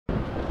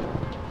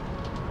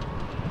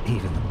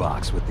Even the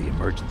box with the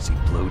emergency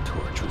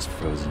blowtorch was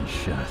frozen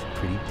shut.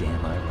 Pretty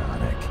damn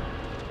ironic.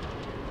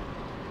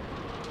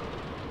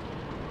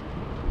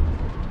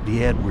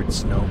 The Edward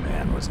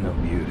Snowman was no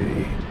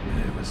beauty.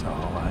 It was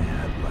all I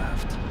had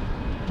left.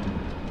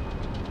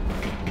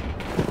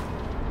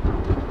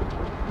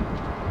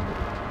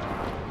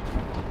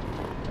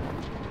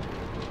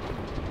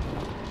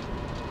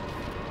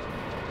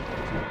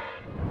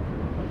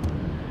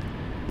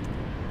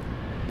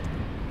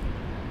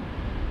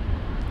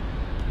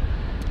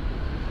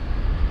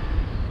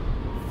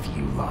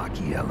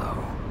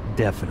 Yellow.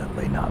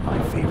 Definitely not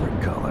my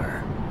favorite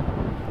color.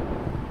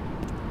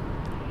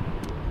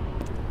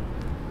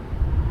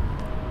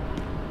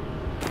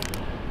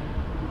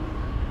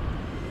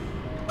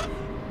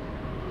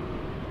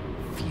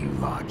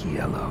 Fulock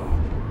yellow.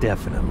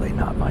 Definitely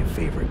not my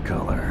favorite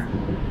color.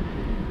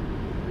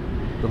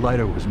 The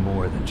lighter was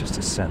more than just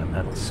a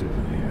sentimental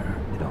souvenir.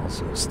 It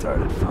also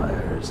started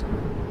fires.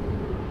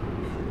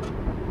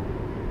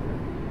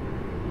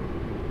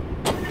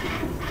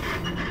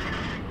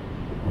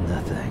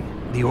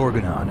 The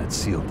Organon had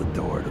sealed the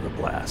door to the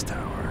blast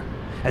tower.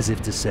 As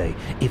if to say,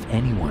 if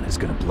anyone is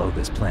gonna blow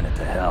this planet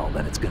to hell,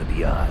 then it's gonna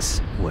be us.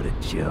 What a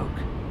joke.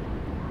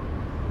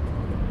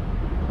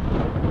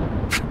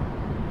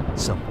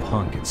 Some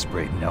punk had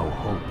sprayed no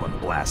hope on the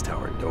blast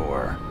tower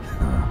door.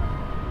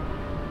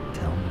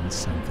 Tell me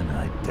something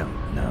I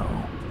don't know.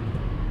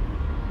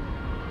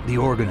 The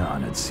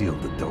Organon had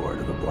sealed the door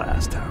to the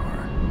blast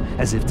tower.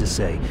 As if to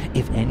say,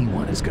 if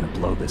anyone is gonna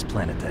blow this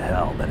planet to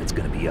hell, then it's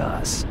gonna be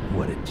us.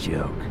 What a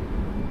joke.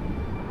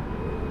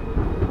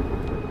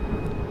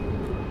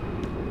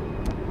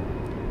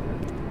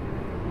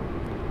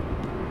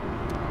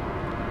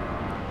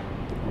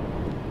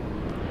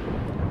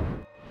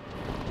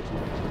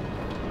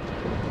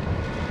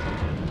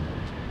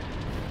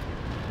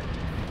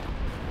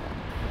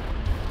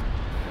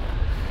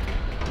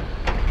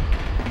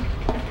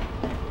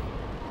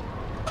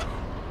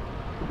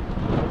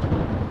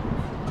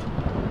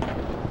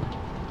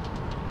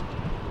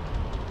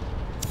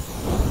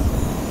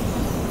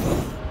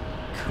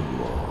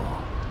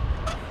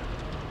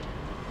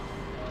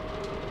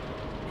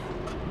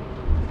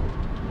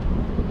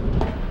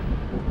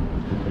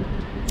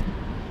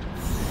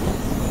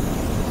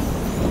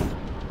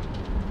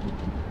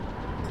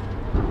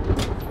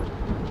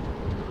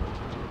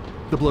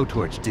 The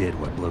blowtorch did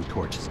what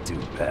blowtorches do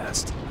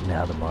best.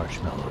 Now the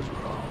marshmallows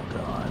were all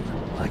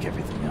gone, like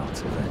everything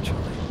else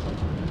eventually.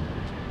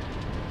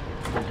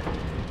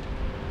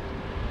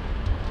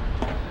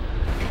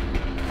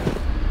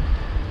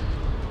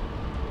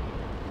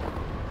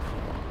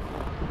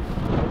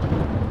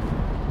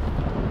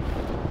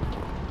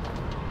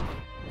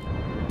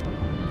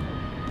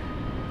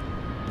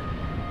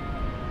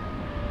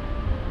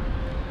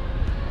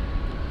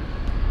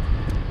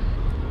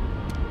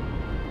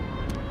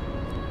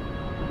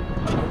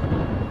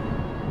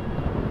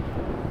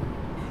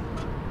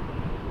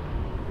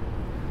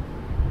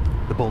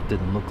 The bolt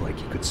didn't look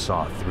like you could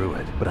saw through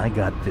it, but I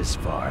got this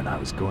far and I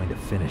was going to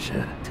finish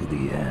it to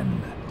the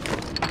end.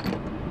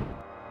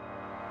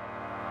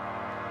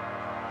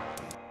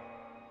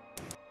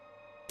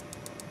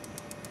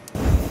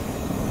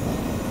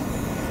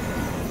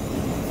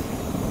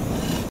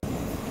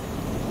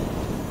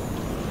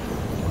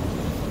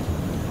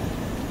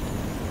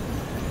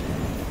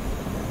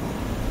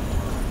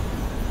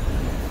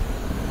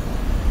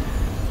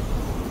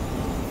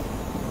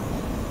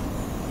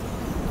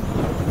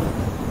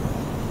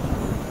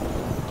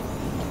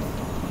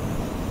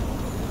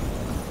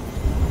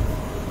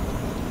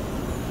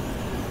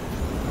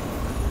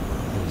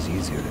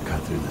 Easier to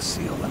cut through the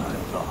seal than I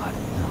thought.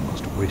 I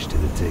almost wished it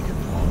had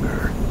taken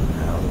longer.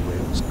 Now the way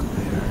was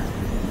clear.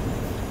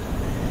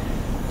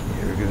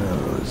 Here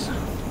goes.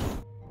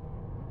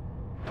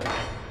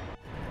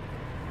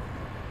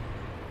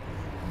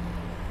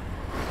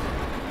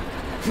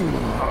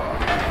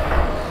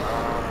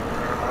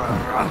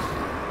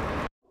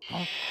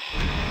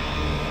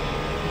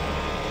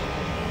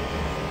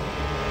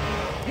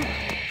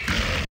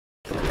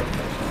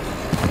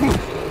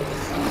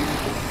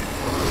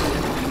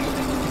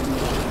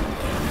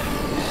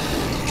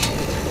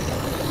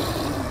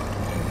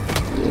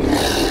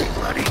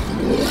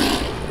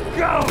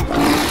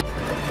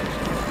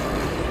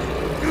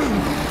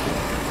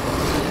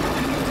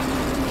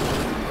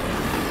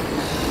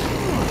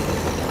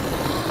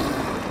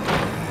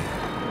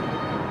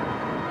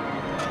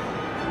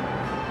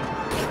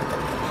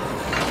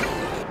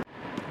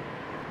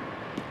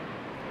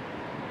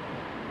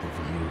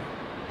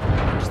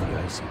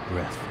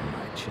 Breath from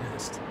my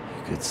chest.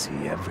 You could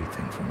see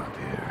everything from up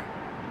here.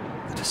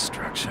 The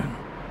destruction,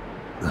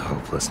 the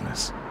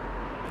hopelessness,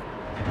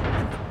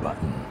 and the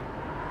button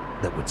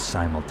that would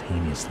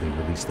simultaneously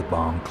release the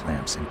bomb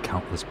clamps in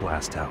countless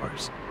blast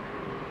towers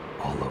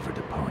all over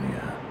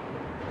Deponia.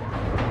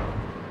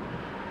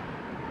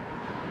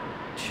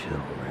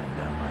 Chill ran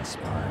down my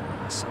spine when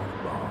I saw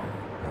the bomb,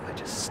 really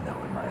just snow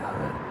in my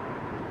hood.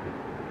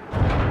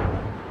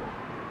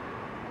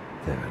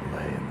 There it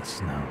lay in the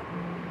snow.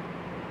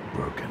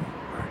 Broken,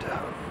 burnt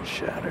out and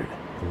shattered.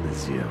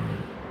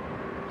 Elysium,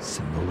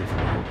 symbol of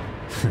hope.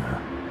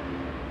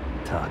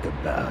 Talk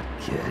about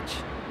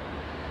kitsch.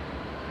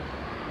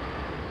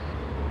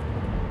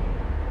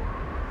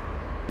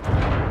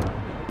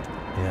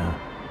 Yeah.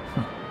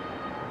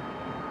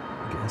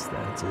 Guess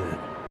that's it.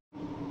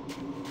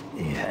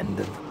 The end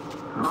of...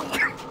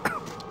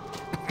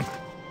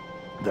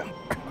 the...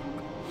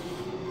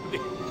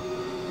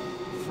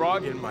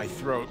 Frog in my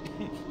throat.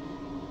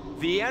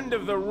 The end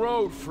of the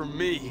road for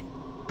me.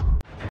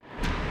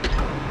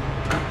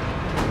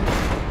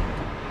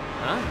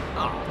 Huh?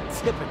 Oh,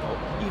 typical.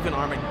 Even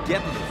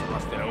Armageddon is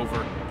rusted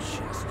over.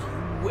 Just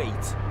you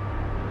wait.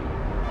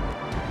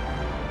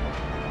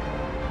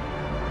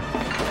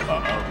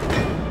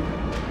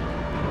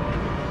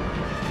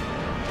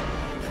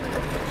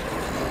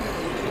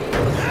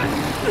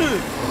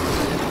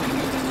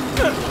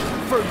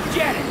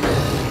 Forget it!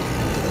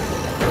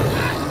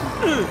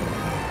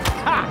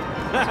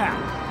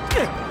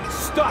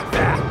 Stop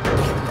that!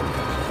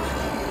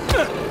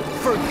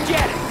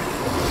 Forget it!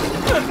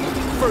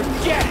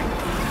 Forget it!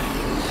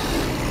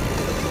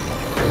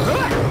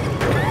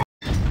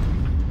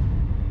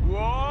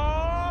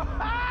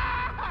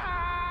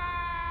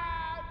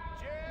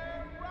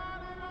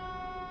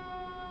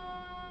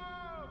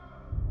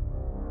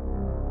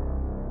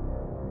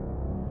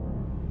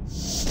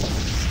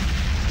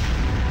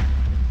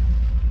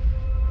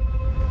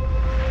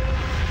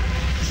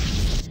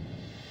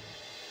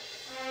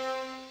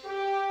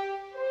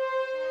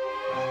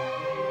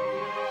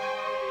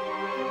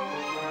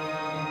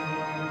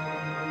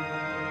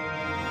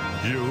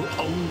 You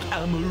old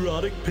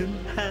amorotic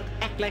pinhead,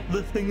 act like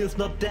the thing is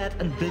not dead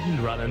and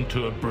didn't run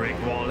into a brick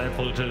wall at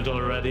full tilt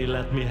already.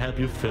 Let me help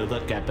you fill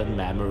that gap in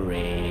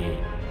memory.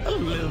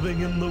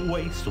 Living in the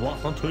waste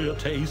wasn't to your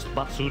taste,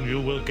 but soon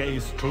you will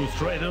gaze true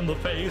straight in the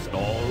face.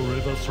 All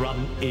rivers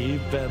run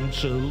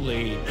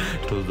eventually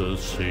to the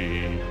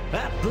sea.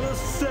 At this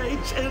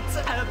stage it's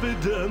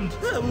evident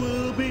there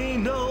will be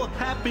no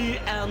happy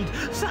end.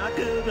 Suck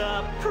it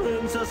up,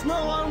 princess,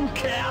 no one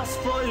cares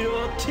for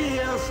your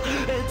tears.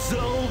 It's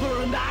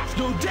over and I've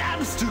no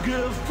damns to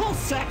give for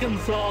second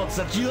thoughts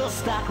that you're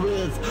stuck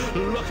with,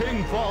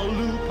 looking for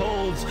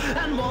loopholes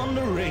and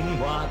wondering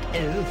what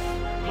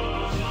if.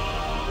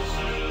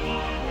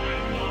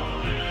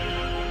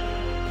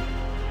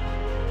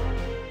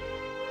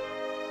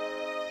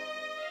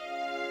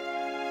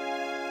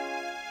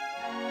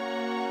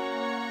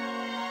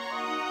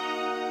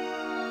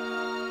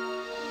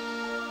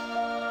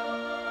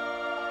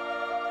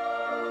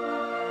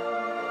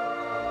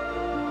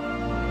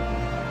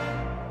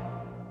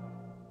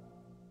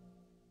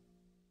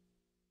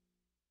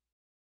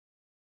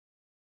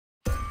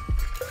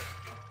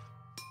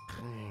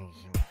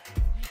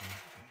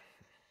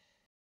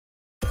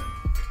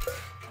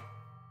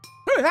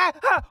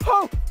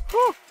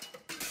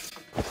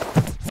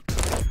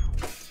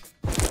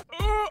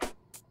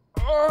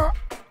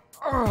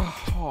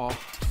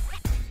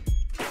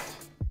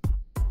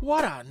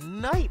 What a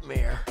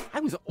nightmare! I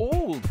was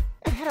old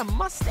and had a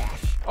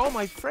mustache. All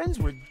my friends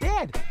were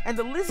dead, and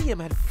Elysium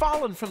had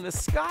fallen from the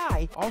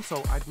sky.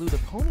 Also, I blew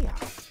Deponia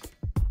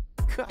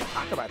out. God,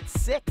 talk about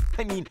sick.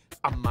 I mean,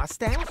 a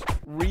mustache?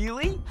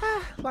 Really?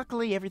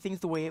 Luckily,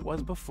 everything's the way it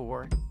was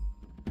before.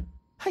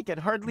 I can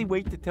hardly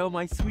wait to tell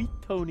my sweet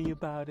Tony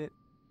about it.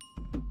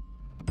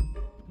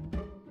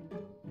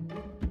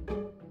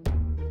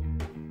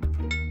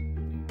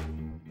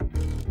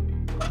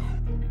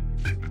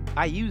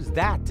 I used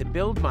that to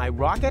build my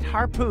rocket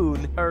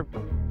harpoon, or...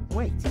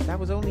 Wait, that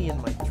was only in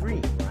my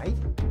dream, right?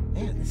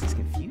 Man, this is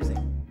confusing.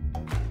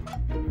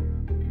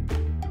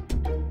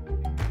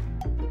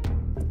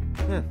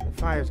 The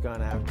fire's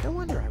gone out. No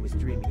wonder I was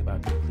dreaming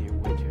about nuclear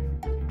winter.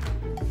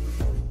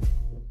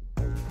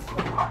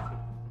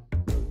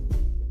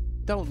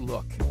 Don't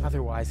look,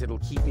 otherwise it'll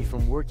keep me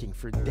from working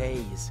for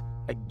days.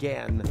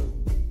 Again.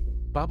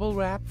 Bubble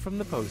wrap from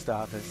the post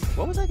office.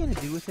 What was I gonna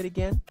do with it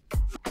again?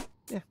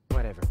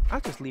 Whatever. I'll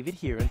just leave it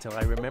here until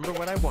I remember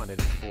what I wanted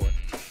it for.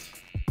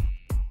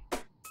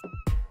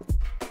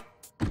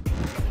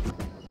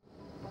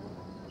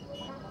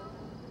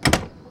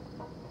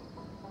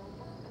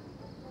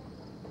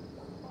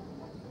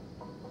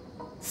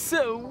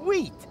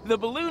 Sweet! The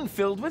balloon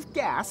filled with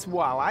gas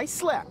while I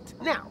slept.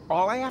 Now,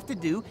 all I have to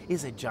do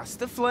is adjust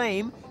the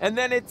flame, and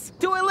then it's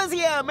to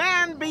Elysium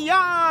and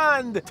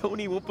beyond!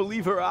 Tony won't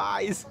believe her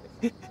eyes.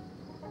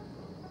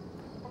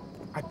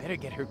 I better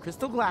get her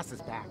crystal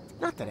glasses back.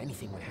 Not that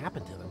anything would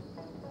happen to them.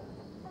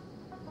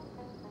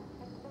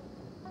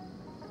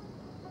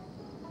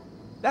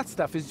 That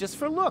stuff is just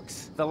for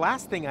looks. The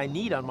last thing I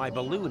need on my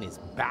balloon is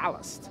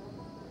ballast.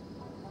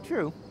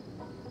 True.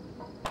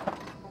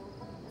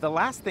 The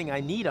last thing I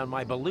need on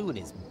my balloon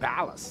is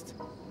ballast.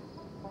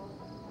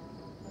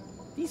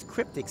 These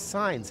cryptic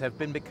signs have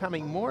been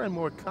becoming more and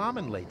more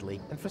common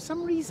lately, and for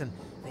some reason,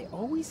 they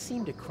always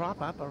seem to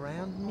crop up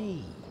around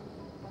me.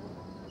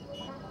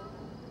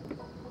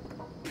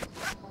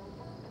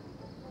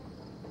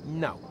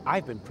 No,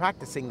 I've been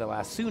practicing the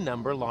lasso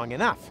number long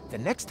enough. The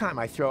next time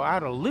I throw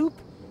out a loop,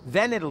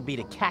 Then it'll be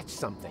to catch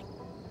something.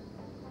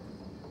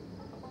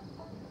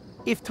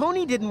 If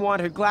Tony didn't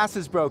want her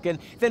glasses broken,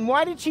 then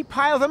why did she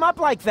pile them up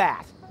like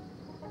that?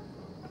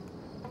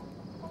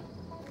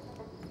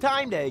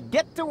 Time to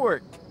get to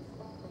work.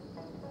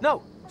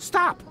 No,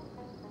 stop!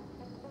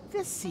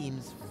 This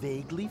seems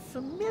vaguely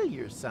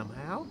familiar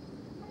somehow.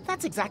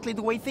 That's exactly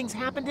the way things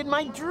happened in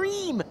my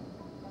dream.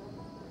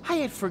 I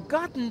had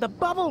forgotten the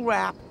bubble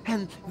wrap,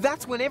 and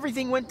that's when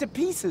everything went to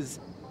pieces.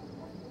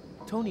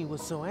 Tony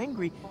was so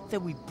angry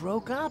that we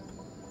broke up.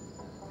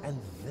 And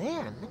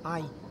then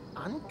I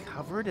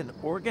uncovered an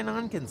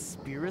Organon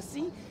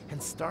conspiracy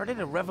and started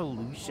a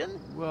revolution?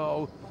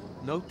 Well,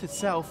 note to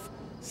self,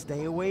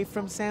 stay away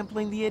from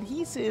sampling the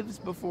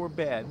adhesives before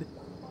bed.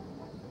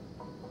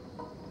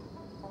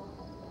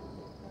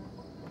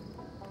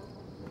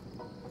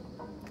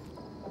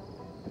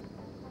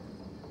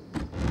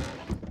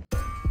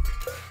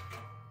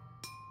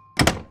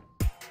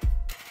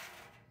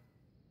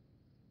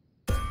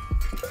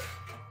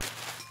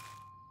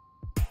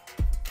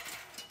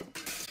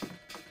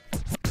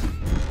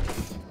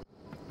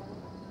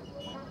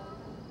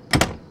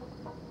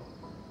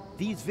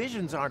 These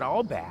visions aren't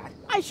all bad.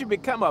 I should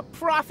become a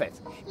prophet.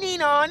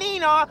 Nina,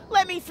 Nina,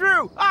 let me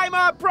through! I'm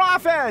a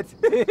prophet!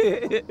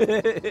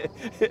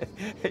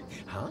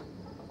 Huh?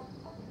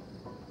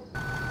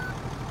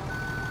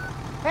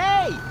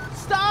 Hey,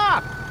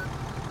 stop!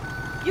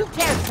 You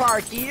can't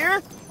park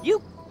here! You...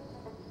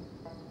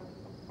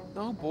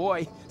 Oh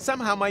boy,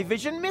 somehow my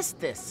vision missed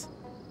this.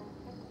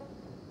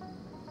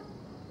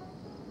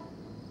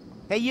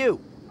 Hey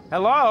you!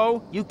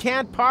 Hello? You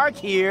can't park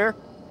here!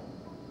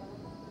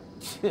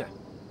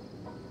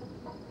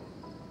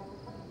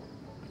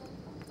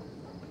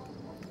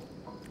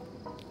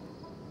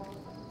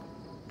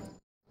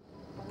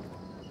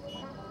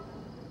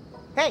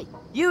 Hey,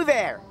 you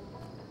there!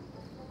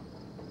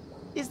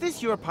 Is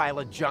this your pile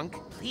of junk?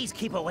 Please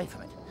keep away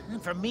from it.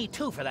 And from me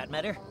too, for that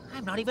matter.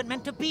 I'm not even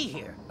meant to be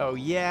here. Oh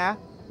yeah?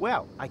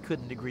 Well, I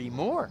couldn't agree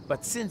more.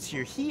 But since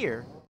you're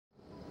here...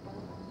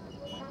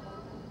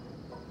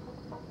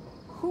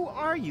 Who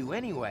are you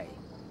anyway?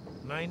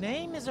 My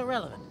name is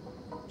irrelevant.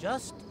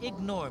 Just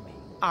ignore me.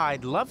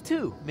 I'd love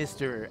to,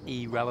 Mr.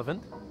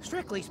 Irrelevant.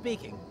 Strictly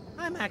speaking,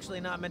 I'm actually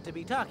not meant to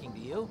be talking to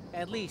you,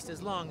 at least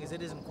as long as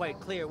it isn't quite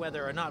clear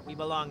whether or not we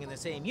belong in the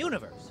same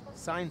universe.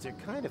 Signs are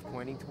kind of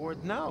pointing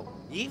toward no.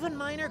 Even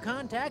minor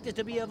contact is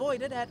to be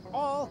avoided at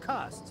all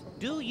costs.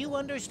 Do you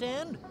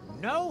understand?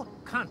 No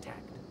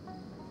contact.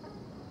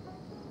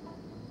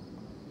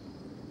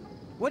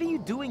 What are you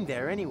doing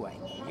there anyway?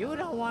 You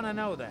don't want to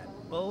know that,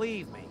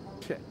 believe me.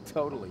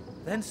 Totally.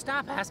 Then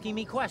stop asking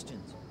me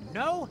questions.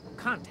 No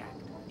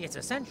contact. It's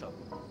essential.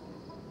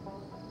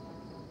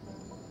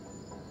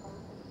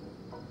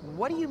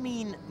 What do you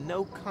mean,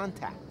 no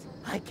contact?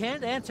 I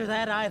can't answer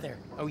that either.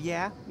 Oh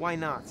yeah? Why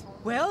not?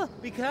 Well,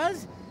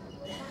 because...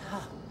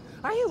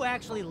 Are you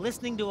actually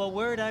listening to a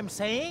word I'm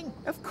saying?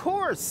 Of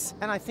course!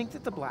 And I think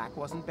that the black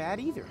wasn't bad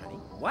either, honey.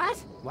 What?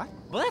 What?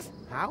 What?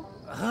 How?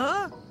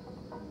 Huh?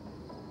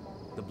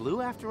 The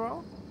blue, after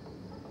all?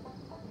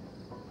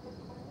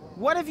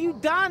 What have you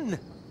done?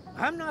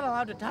 I'm not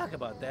allowed to talk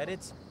about that.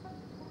 It's...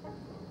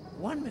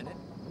 1 minute.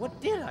 What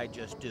did I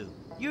just do?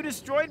 You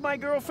destroyed my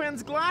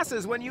girlfriend's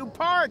glasses when you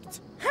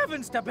parked!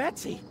 Heavens to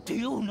Betsy! Do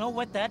you know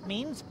what that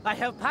means? I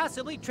have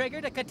possibly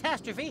triggered a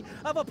catastrophe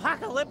of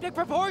apocalyptic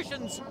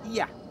proportions!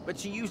 Yeah, but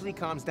she usually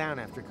calms down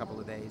after a couple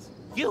of days.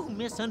 You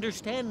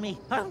misunderstand me.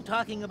 I'm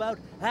talking about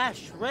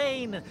ash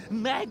rain,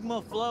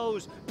 magma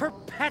flows,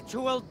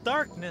 perpetual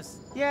darkness.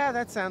 Yeah,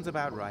 that sounds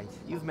about right.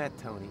 You've met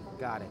Tony.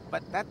 Got it.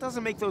 But that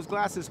doesn't make those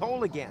glasses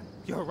whole again.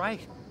 You're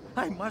right.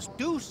 I must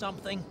do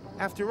something.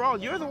 After all,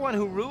 you're the one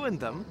who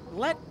ruined them.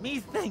 Let me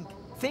think.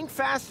 Think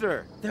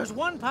faster. There's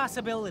one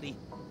possibility,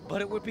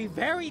 but it would be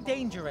very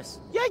dangerous.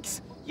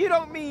 Yikes! You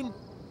don't mean...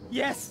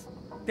 Yes,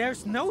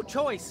 there's no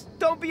choice.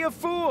 Don't be a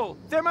fool!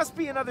 There must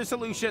be another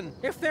solution.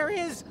 If there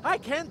is, I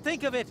can't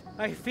think of it.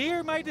 I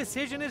fear my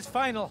decision is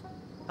final.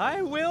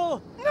 I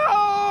will...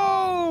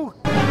 No!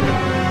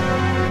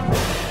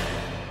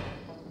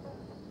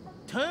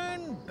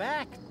 Turn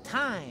back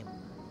time.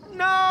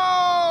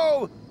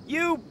 No!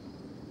 You...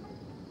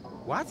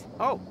 What?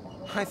 Oh,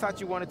 I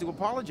thought you wanted to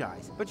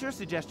apologize, but your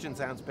suggestion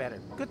sounds better.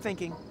 Good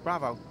thinking.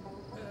 Bravo.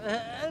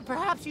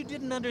 Perhaps you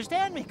didn't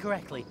understand me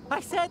correctly. I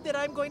said that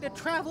I'm going to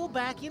travel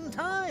back in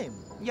time.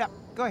 Yep,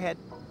 go ahead.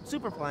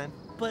 Super plan.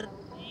 But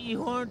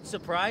you aren't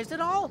surprised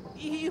at all?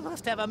 You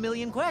must have a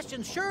million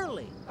questions,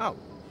 surely. Oh.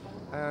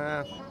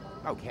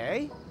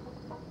 Okay.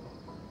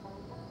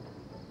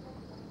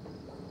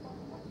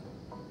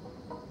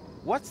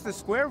 What's the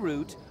square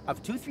root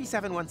of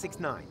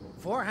 237169?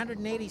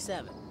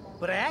 487.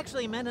 But I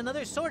actually meant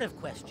another sort of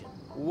question.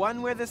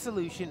 One where the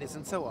solution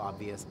isn't so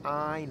obvious.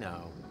 I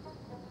know.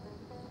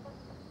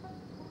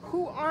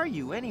 Who are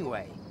you,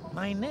 anyway?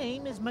 My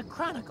name is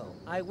McChronicle.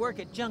 I work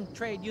at Junk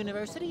Trade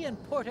University in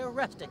Porta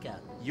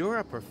Rustica. You're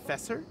a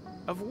professor?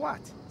 Of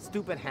what?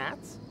 Stupid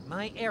hats?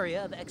 My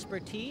area of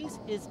expertise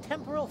is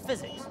temporal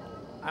physics.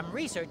 I'm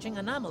researching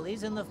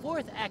anomalies in the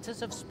fourth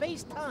axis of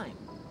space-time.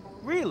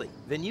 Really?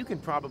 Then you can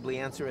probably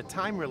answer a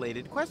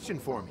time-related question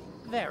for me.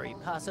 Very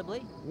possibly.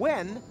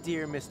 When,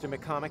 dear Mr.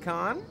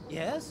 McComicon?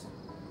 Yes?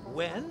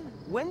 When?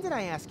 When did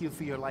I ask you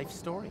for your life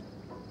story?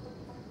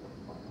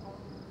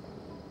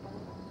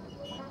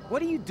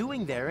 What are you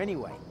doing there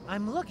anyway?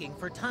 I'm looking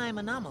for time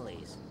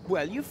anomalies.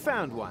 Well, you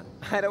found one.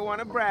 I don't want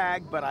to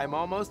brag, but I'm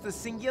almost a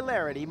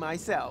singularity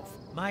myself.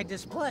 My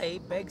display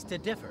begs to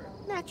differ.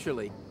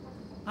 Naturally.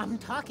 I'm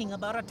talking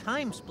about a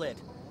time split.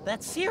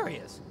 That's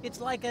serious. It's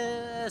like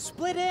a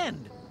split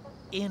end.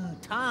 In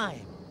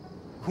time.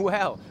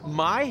 Well,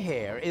 my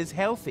hair is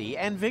healthy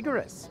and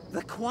vigorous.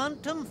 The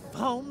quantum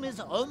foam is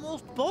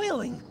almost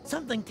boiling.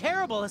 Something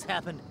terrible has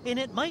happened, and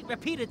it might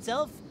repeat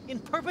itself in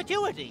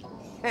perpetuity.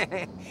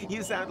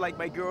 You sound like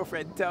my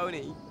girlfriend,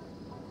 Tony.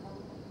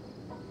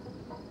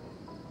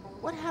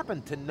 What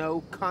happened to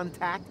no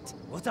contact?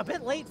 Well, it's a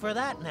bit late for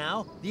that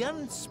now. The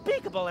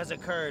unspeakable has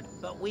occurred,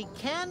 but we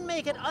can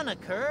make it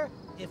unoccur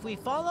if we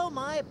follow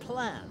my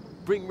plan.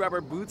 Bring rubber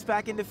boots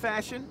back into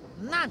fashion?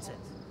 Nonsense.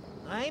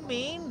 I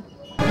mean...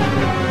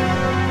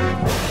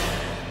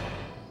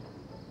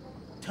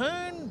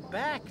 turn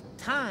back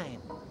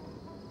time.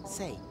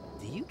 Say,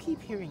 do you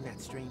keep hearing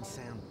that strange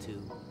sound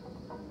too?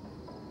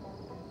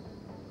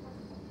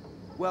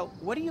 Well,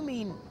 what do you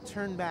mean,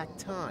 turn back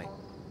time?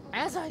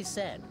 As I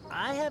said,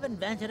 I have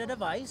invented a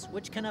device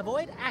which can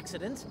avoid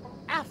accidents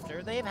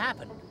after they've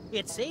happened.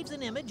 It saves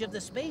an image of the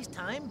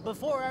space-time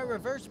before I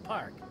reverse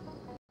park.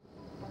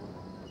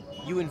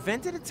 You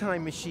invented a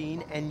time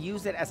machine and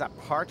use it as a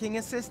parking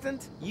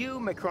assistant? You,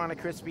 Macrona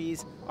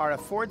Crispies, are a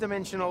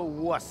four-dimensional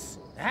wuss.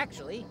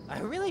 Actually, I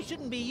really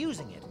shouldn't be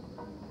using it.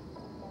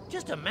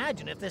 Just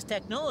imagine if this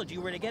technology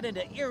were to get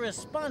into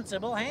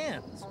irresponsible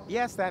hands.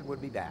 Yes, that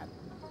would be bad.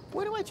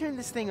 Where do I turn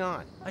this thing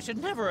on? I should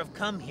never have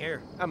come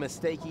here. A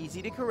mistake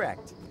easy to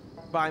correct.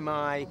 By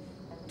my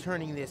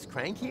turning this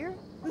crank here?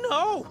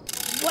 No!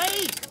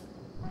 Wait!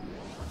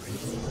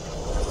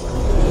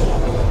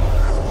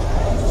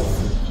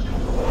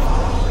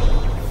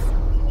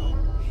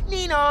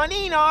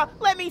 Nina,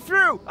 let me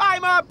through!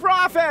 I'm a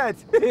prophet!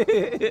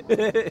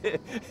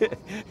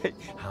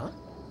 Huh?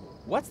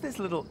 What's this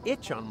little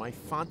itch on my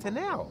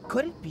fontanelle?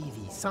 Could it be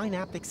the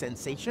synaptic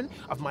sensation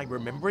of my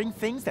remembering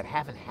things that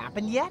haven't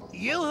happened yet?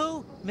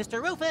 Yoo-hoo!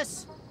 Mr.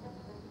 Rufus!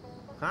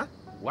 Huh?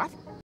 What?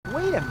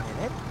 Wait a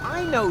minute.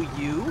 I know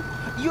you.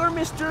 You're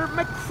Mr.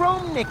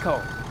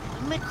 McChromnickel.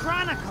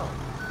 Macronicle!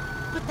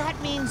 But that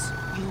means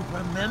you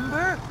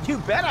remember? You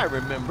bet I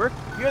remember.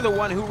 You're the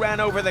one who ran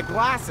over the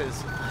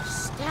glasses.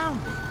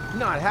 Astounding.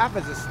 Not half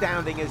as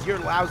astounding as your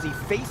lousy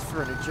face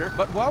furniture,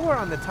 but while we're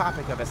on the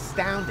topic of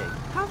astounding,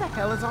 how the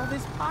hell is all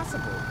this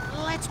possible?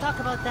 Let's talk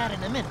about that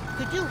in a minute.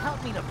 Could you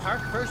help me to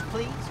park first,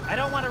 please? I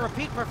don't want a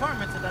repeat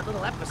performance of that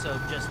little episode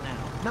just now.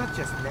 Not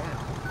just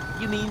now.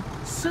 You mean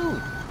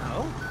soon?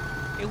 No?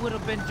 It would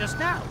have been just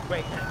now,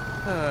 right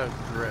now. Oh,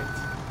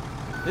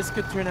 great. This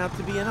could turn out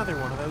to be another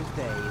one of those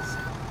days.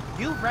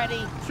 You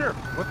ready? Sure,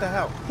 what the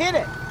hell? Hit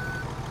it!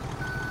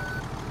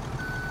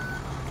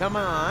 Come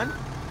on.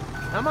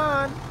 Come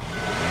on.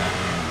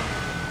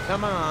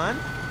 Come on.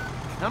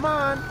 Come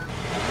on.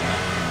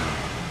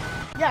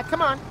 Yeah,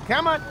 come on.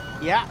 Come on.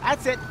 Yeah,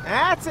 that's it.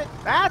 That's it.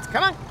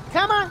 Come on.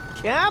 Come on.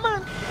 Come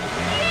on.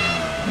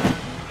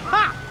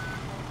 Ha!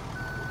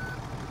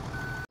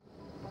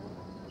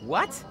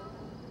 What?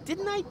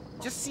 Didn't I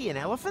just see an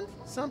elephant?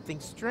 Something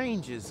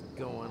strange is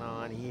going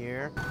on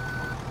here.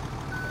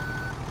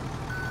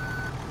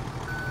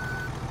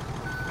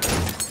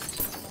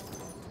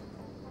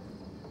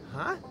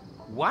 Huh?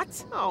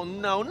 What? Oh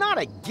no, not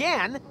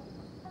again!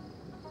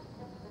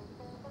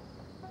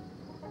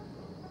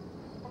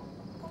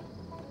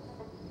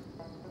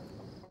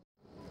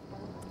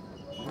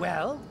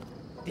 Well,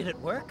 did it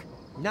work?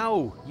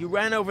 No, you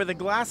ran over the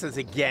glasses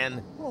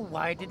again. Well,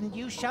 why didn't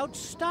you shout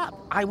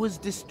stop? I was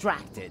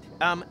distracted.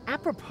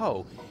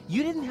 Apropos,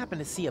 you didn't happen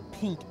to see a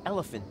pink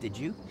elephant, did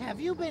you?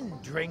 Have you been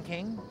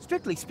drinking?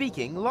 Strictly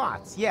speaking,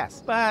 lots,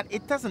 yes. But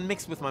it doesn't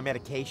mix with my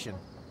medication.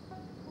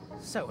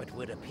 So it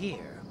would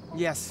appear.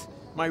 Yes,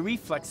 my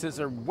reflexes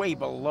are way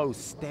below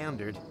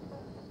standard.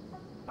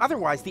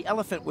 Otherwise, the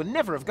elephant would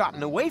never have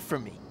gotten away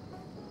from me.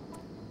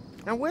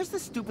 Now, where's the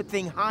stupid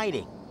thing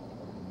hiding?